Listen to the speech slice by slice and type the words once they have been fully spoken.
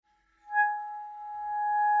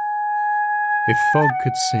If Fog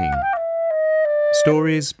Could Sing.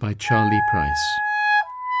 Stories by Charlie Price.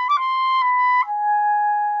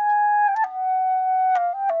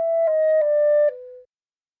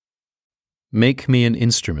 Make Me an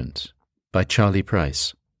Instrument by Charlie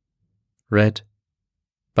Price. Read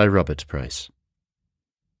by Robert Price.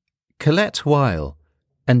 Colette Weil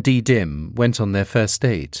and Dee Dim went on their first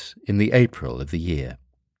date in the April of the year.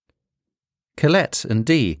 Colette and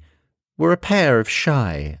Dee were a pair of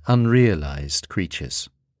shy, unrealised creatures.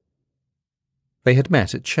 They had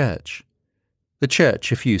met at church, the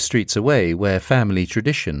church a few streets away where family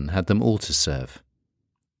tradition had them altar serve.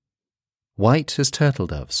 White as turtle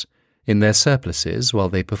doves, in their surplices while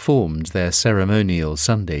they performed their ceremonial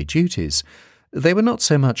Sunday duties, they were not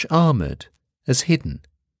so much armoured as hidden,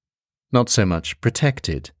 not so much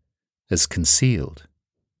protected as concealed.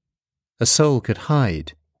 A soul could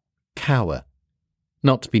hide, cower,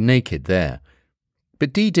 not be naked there.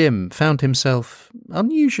 But Dee Dim found himself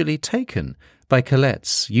unusually taken by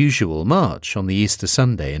Colette's usual march on the Easter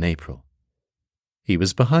Sunday in April. He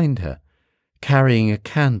was behind her, carrying a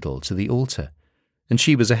candle to the altar, and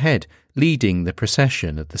she was ahead, leading the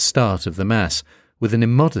procession at the start of the Mass with an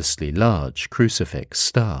immodestly large crucifix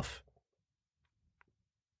staff.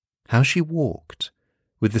 How she walked,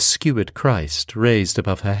 with the skewered Christ raised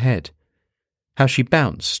above her head. How she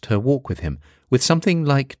bounced her walk with him, with something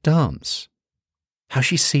like dance. How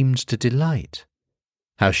she seemed to delight.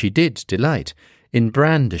 How she did delight in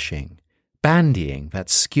brandishing, bandying that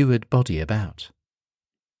skewered body about.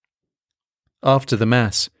 After the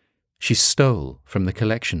Mass, she stole from the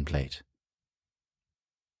collection plate.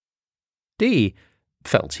 Dee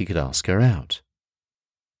felt he could ask her out.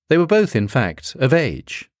 They were both, in fact, of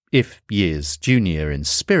age, if years junior in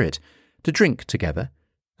spirit, to drink together,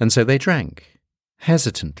 and so they drank,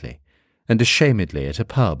 hesitantly and ashamedly at a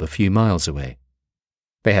pub a few miles away.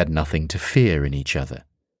 They had nothing to fear in each other.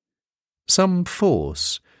 Some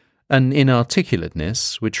force, an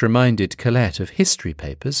inarticulateness which reminded Colette of history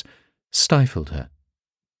papers, stifled her.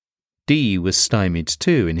 Dee was stymied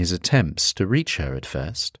too in his attempts to reach her at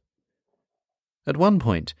first. At one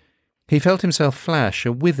point, he felt himself flash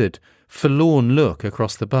a withered, forlorn look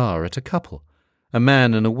across the bar at a couple, a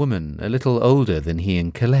man and a woman a little older than he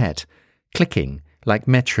and Colette, clicking like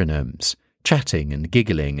metronomes, chatting and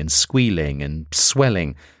giggling and squealing and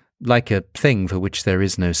swelling like a thing for which there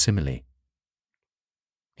is no simile.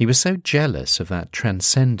 He was so jealous of that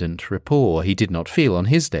transcendent rapport he did not feel on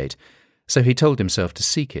his date, so he told himself to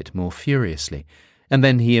seek it more furiously, and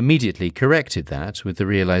then he immediately corrected that with the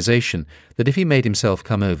realization that if he made himself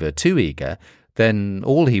come over too eager, then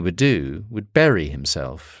all he would do would bury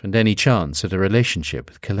himself and any chance at a relationship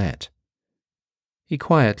with Colette. He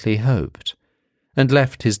quietly hoped, and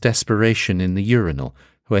left his desperation in the urinal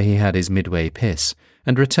where he had his midway piss,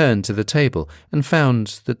 and returned to the table and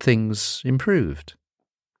found that things improved.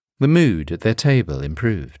 The mood at their table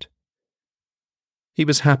improved. He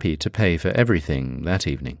was happy to pay for everything that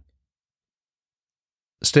evening.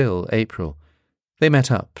 Still April, they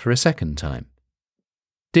met up for a second time.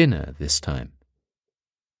 Dinner this time.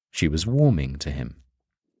 She was warming to him.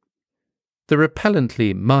 The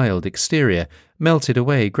repellently mild exterior melted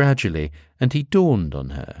away gradually, and he dawned on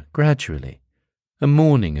her gradually. A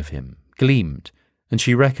morning of him gleamed, and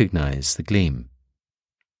she recognized the gleam.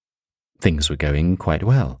 Things were going quite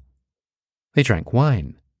well. They drank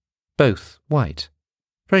wine, both white,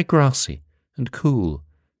 very grassy and cool,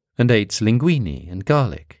 and ate linguine and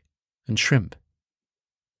garlic and shrimp.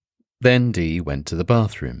 Then Dee went to the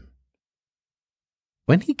bathroom.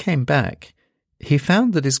 When he came back, he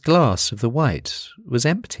found that his glass of the white was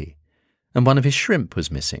empty, and one of his shrimp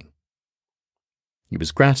was missing. He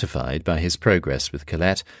was gratified by his progress with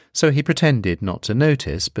Colette, so he pretended not to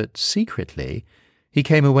notice, but secretly he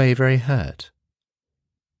came away very hurt.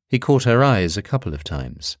 He caught her eyes a couple of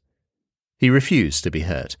times. He refused to be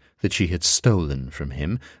hurt that she had stolen from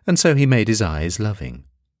him, and so he made his eyes loving.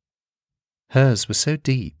 Hers were so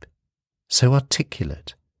deep, so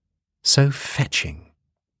articulate, so fetching.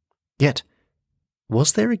 Yet,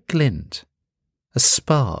 was there a glint, a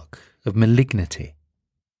spark of malignity?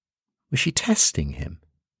 Was she testing him?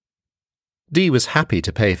 Dee was happy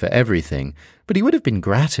to pay for everything, but he would have been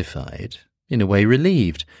gratified, in a way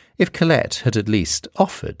relieved, if Colette had at least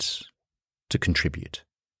offered to contribute,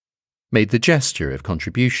 made the gesture of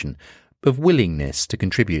contribution, of willingness to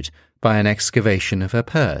contribute by an excavation of her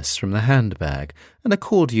purse from the handbag and a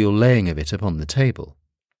cordial laying of it upon the table.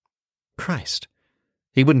 Christ!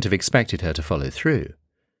 He wouldn't have expected her to follow through.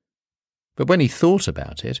 But when he thought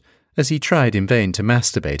about it, as he tried in vain to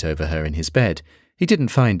masturbate over her in his bed, he didn't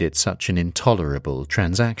find it such an intolerable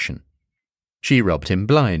transaction. She robbed him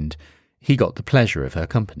blind, he got the pleasure of her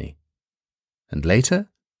company. And later,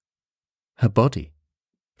 her body,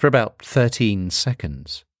 for about 13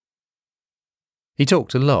 seconds. He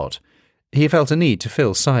talked a lot. He felt a need to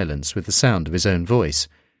fill silence with the sound of his own voice.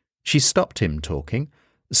 She stopped him talking,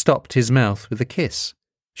 stopped his mouth with a kiss.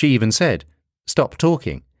 She even said, "Stop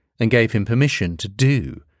talking," and gave him permission to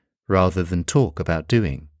do, rather than talk about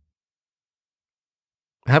doing.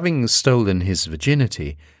 Having stolen his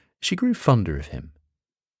virginity, she grew fonder of him,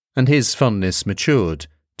 and his fondness matured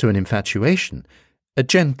to an infatuation, a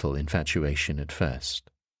gentle infatuation at first.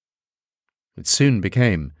 It soon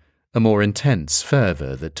became a more intense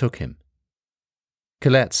fervour that took him.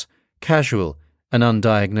 Colette's casual and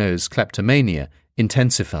undiagnosed kleptomania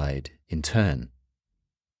intensified in turn.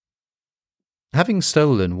 Having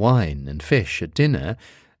stolen wine and fish at dinner,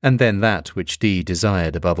 and then that which Dee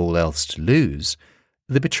desired above all else to lose,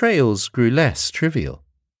 the betrayals grew less trivial.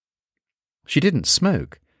 She didn't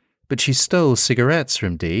smoke, but she stole cigarettes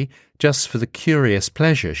from Dee just for the curious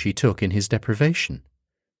pleasure she took in his deprivation.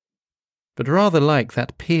 But rather like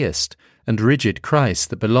that pierced and rigid Christ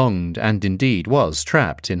that belonged and indeed was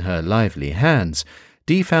trapped in her lively hands,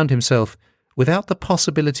 Dee found himself without the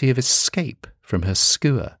possibility of escape from her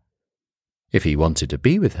skewer. If he wanted to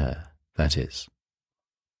be with her, that is.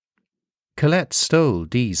 Colette stole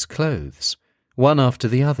Dee's clothes, one after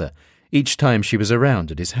the other, each time she was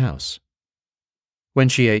around at his house. When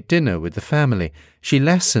she ate dinner with the family, she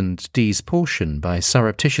lessened Dee's portion by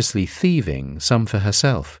surreptitiously thieving some for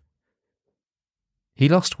herself. He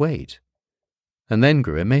lost weight, and then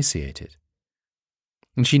grew emaciated.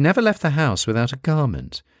 And she never left the house without a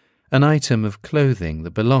garment, an item of clothing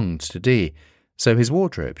that belonged to Dee, so his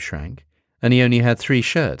wardrobe shrank, and he only had 3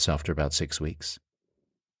 shirts after about 6 weeks.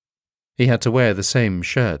 He had to wear the same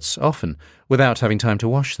shirts often, without having time to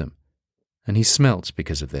wash them, and he smelt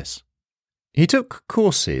because of this. He took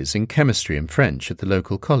courses in chemistry and French at the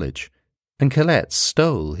local college, and Colette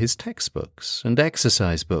stole his textbooks and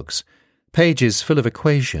exercise books, pages full of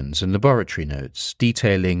equations and laboratory notes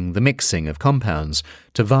detailing the mixing of compounds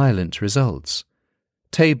to violent results,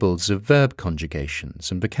 tables of verb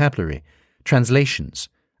conjugations and vocabulary, translations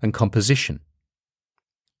and composition.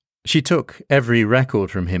 She took every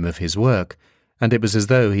record from him of his work, and it was as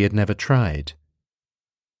though he had never tried.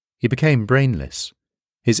 He became brainless,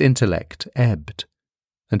 his intellect ebbed,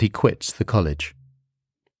 and he quit the college.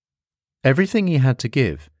 Everything he had to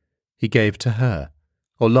give, he gave to her,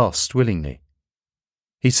 or lost willingly.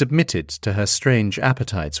 He submitted to her strange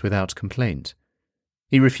appetites without complaint.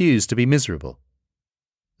 He refused to be miserable.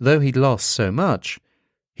 Though he'd lost so much,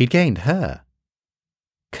 he'd gained her.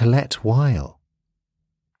 Colette Weil.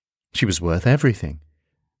 She was worth everything.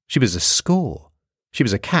 She was a score. She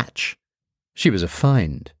was a catch. She was a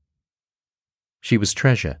find. She was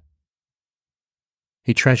treasure.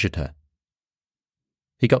 He treasured her.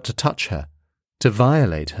 He got to touch her, to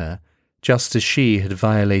violate her, just as she had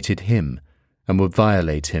violated him and would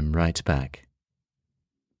violate him right back.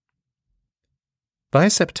 By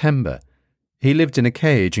September, he lived in a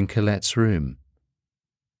cage in Colette's room.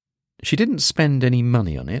 She didn't spend any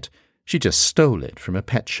money on it, she just stole it from a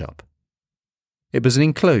pet shop. It was an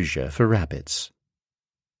enclosure for rabbits.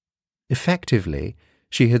 Effectively,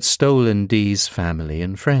 she had stolen Dee's family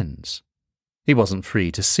and friends. He wasn't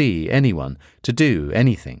free to see anyone, to do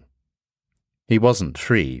anything. He wasn't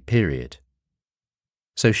free, period.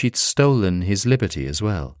 So she'd stolen his liberty as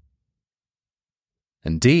well.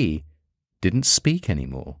 And Dee didn't speak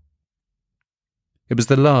anymore. It was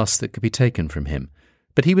the last that could be taken from him,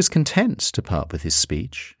 but he was content to part with his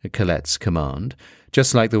speech at Colette's command,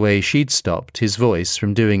 just like the way she'd stopped his voice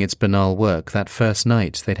from doing its banal work that first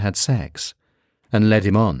night they'd had sex, and led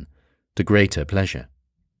him on to greater pleasure.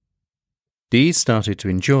 Dee started to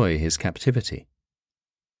enjoy his captivity.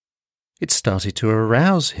 It started to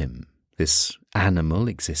arouse him, this animal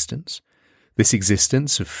existence, this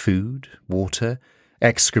existence of food, water,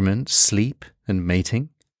 excrement, sleep, and mating.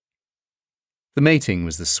 The mating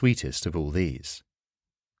was the sweetest of all these.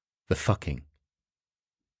 The fucking.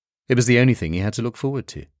 It was the only thing he had to look forward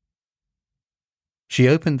to. She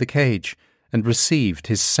opened the cage and received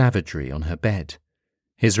his savagery on her bed,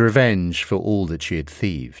 his revenge for all that she had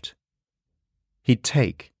thieved. He'd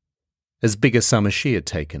take, as big a sum as she had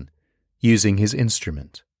taken, using his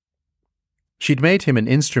instrument. She'd made him an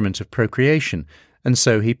instrument of procreation, and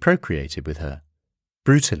so he procreated with her,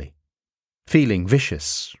 brutally, feeling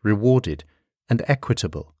vicious, rewarded, and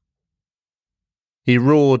equitable. He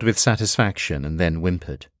roared with satisfaction and then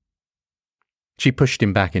whimpered. She pushed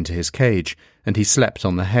him back into his cage, and he slept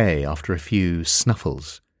on the hay after a few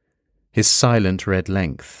snuffles, his silent red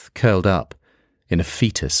length curled up in a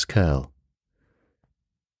fetus curl.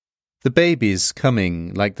 The baby's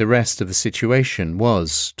coming, like the rest of the situation,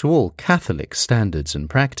 was, to all Catholic standards and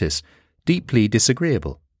practice, deeply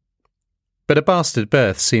disagreeable. But a bastard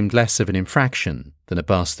birth seemed less of an infraction than a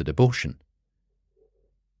bastard abortion.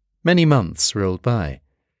 Many months rolled by,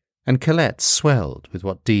 and Colette swelled with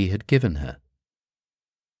what Dee had given her.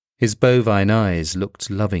 His bovine eyes looked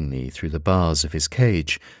lovingly through the bars of his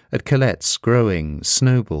cage at Colette's growing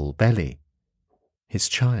snowball belly. His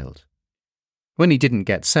child. When he didn't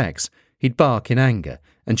get sex, he'd bark in anger,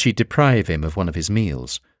 and she'd deprive him of one of his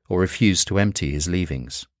meals, or refuse to empty his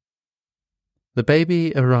leavings. The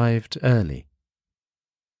baby arrived early.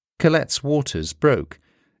 Colette's waters broke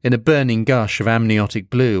in a burning gush of amniotic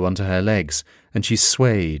blue onto her legs, and she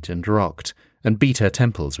swayed and rocked and beat her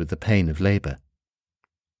temples with the pain of labour.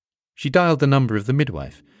 She dialed the number of the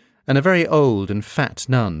midwife, and a very old and fat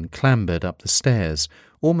nun clambered up the stairs,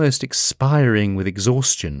 almost expiring with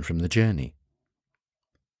exhaustion from the journey.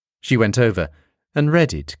 She went over and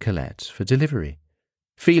readied Colette for delivery,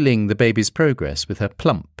 feeling the baby's progress with her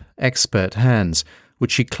plump, expert hands,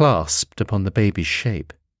 which she clasped upon the baby's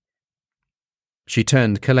shape. She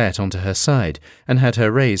turned Colette onto her side and had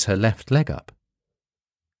her raise her left leg up.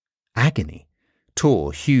 Agony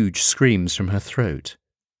tore huge screams from her throat.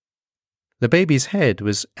 The baby's head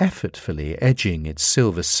was effortfully edging its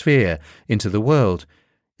silver sphere into the world,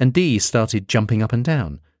 and Dee started jumping up and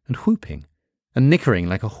down and whooping and nickering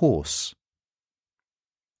like a horse.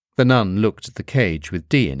 The nun looked at the cage with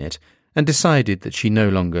Dee in it and decided that she no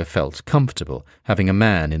longer felt comfortable having a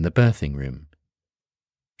man in the birthing room.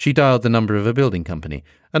 She dialed the number of a building company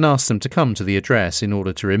and asked them to come to the address in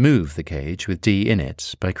order to remove the cage with Dee in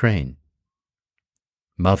it by crane.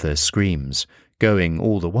 Mother screams, going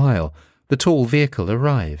all the while, the tall vehicle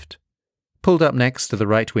arrived, pulled up next to the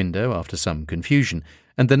right window after some confusion,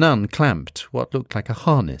 and the nun clamped what looked like a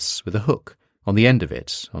harness with a hook on the end of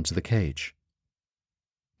it onto the cage.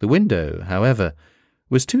 The window, however,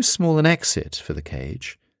 was too small an exit for the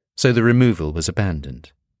cage, so the removal was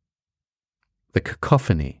abandoned. The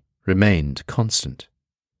cacophony remained constant.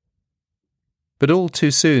 But all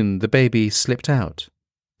too soon the baby slipped out,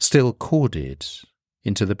 still corded,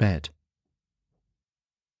 into the bed.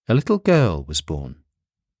 A little girl was born,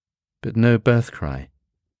 but no birth cry.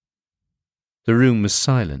 The room was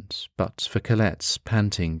silent, but for Colette's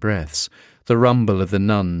panting breaths, the rumble of the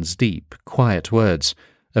nun's deep, quiet words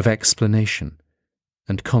of explanation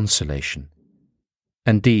and consolation,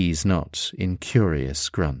 and Dee's not incurious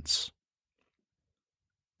grunts.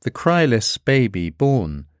 The cryless baby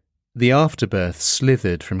born, the afterbirth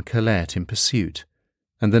slithered from Colette in pursuit,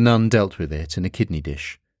 and the nun dealt with it in a kidney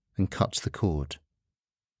dish and cut the cord.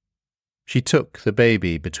 She took the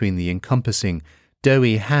baby between the encompassing,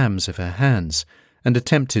 doughy hams of her hands and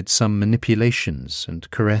attempted some manipulations and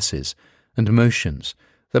caresses and motions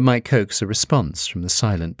that might coax a response from the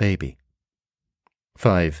silent baby.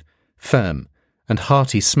 5 firm and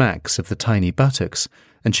hearty smacks of the tiny buttocks,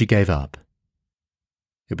 and she gave up.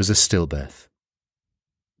 It was a stillbirth.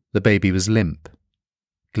 The baby was limp,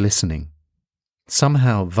 glistening,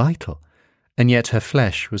 somehow vital, and yet her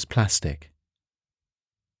flesh was plastic.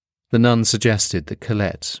 The nun suggested that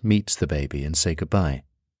Colette meet the baby and say goodbye.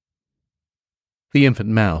 The infant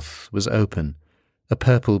mouth was open, a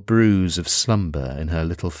purple bruise of slumber in her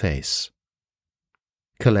little face.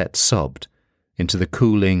 Colette sobbed into the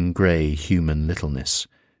cooling grey human littleness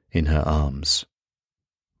in her arms.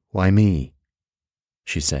 "Why me?"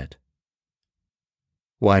 she said.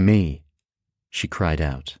 "Why me?" she cried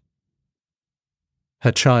out.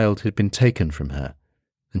 Her child had been taken from her,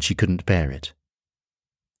 and she couldn't bear it.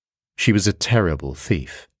 She was a terrible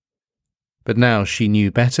thief, but now she knew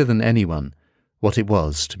better than anyone what it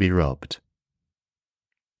was to be robbed.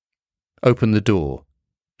 "Open the door,"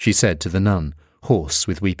 she said to the nun, hoarse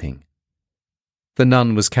with weeping. The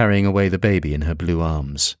nun was carrying away the baby in her blue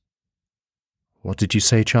arms. "What did you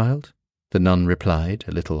say, child?" the nun replied,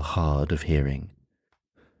 a little hard of hearing.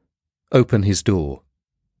 "Open his door,"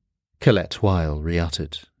 Colette Weil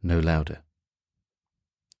re-uttered, no louder.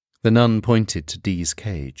 The nun pointed to Dee's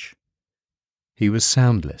cage. He was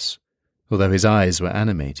soundless, although his eyes were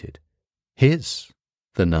animated. "His?"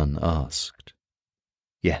 the nun asked.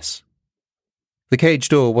 "Yes." The cage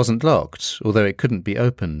door wasn't locked, although it couldn't be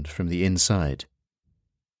opened from the inside.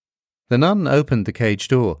 The nun opened the cage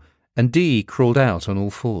door, and Dee crawled out on all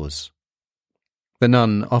fours. The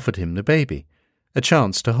nun offered him the baby, a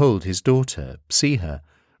chance to hold his daughter, see her,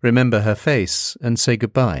 remember her face, and say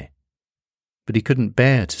goodbye. But he couldn't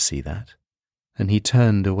bear to see that, and he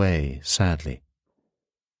turned away sadly.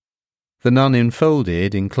 The nun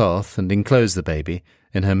enfolded in cloth and enclosed the baby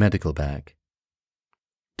in her medical bag.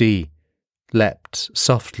 Dee, leapt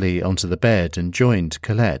softly onto the bed and joined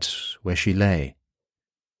Colette where she lay.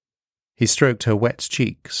 He stroked her wet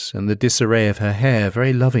cheeks and the disarray of her hair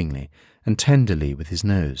very lovingly and tenderly with his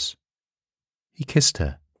nose. He kissed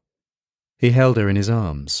her. He held her in his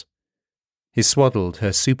arms. He swaddled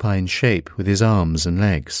her supine shape with his arms and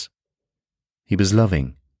legs. He was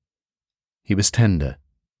loving. He was tender.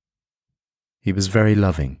 He was very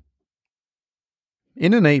loving.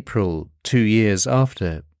 In an April 2 years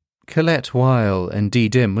after, Colette Weil and Dee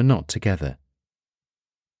Dim were not together.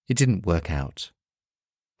 It didn't work out.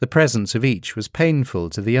 The presence of each was painful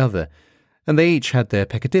to the other, and they each had their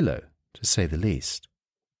peccadillo, to say the least.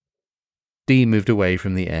 Dee moved away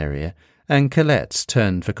from the area, and Colette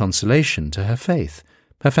turned for consolation to her faith,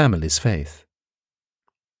 her family's faith.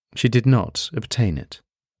 She did not obtain it.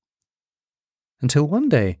 Until one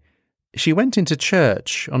day, she went into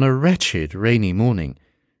church on a wretched rainy morning.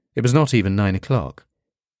 It was not even 9 o'clock.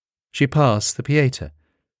 She passed the Pieta,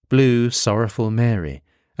 blue, sorrowful Mary,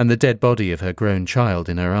 and the dead body of her grown child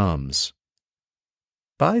in her arms.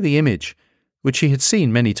 By the image, which she had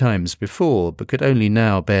seen many times before, but could only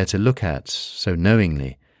now bear to look at so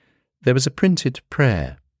knowingly, there was a printed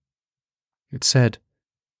prayer. It said,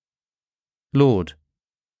 "Lord,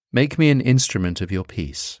 make me an instrument of your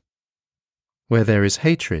peace. Where there is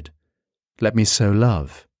hatred, let me sow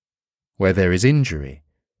love. Where there is injury,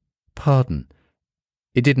 pardon."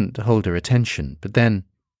 It didn't hold her attention, but then,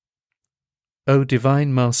 "O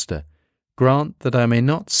divine Master, grant that I may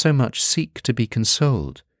not so much seek to be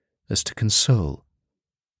consoled as to console,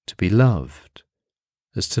 to be loved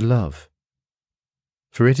as to love.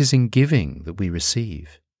 For it is in giving that we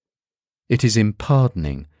receive. It is in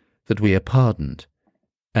pardoning that we are pardoned,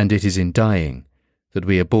 and it is in dying that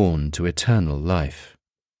we are born to eternal life."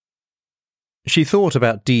 She thought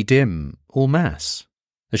about Dee Dim all Mass,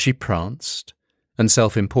 as she pranced and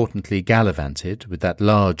self-importantly gallivanted with that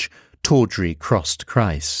large, tawdry crossed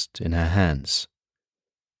Christ in her hands.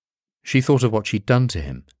 She thought of what she'd done to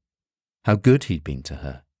him, how good he'd been to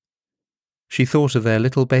her. She thought of their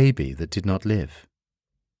little baby that did not live.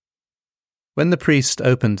 When the priest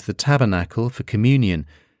opened the tabernacle for communion,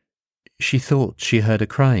 she thought she heard a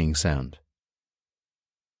crying sound.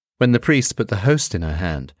 When the priest put the host in her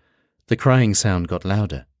hand, the crying sound got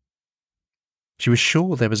louder. She was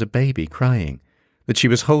sure there was a baby crying, that she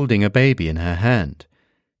was holding a baby in her hand.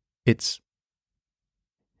 It's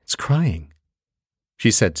crying,"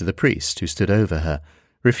 she said to the priest who stood over her,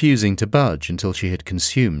 refusing to budge until she had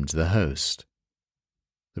consumed the host.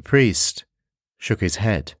 The priest shook his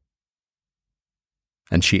head,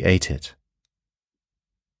 and she ate it.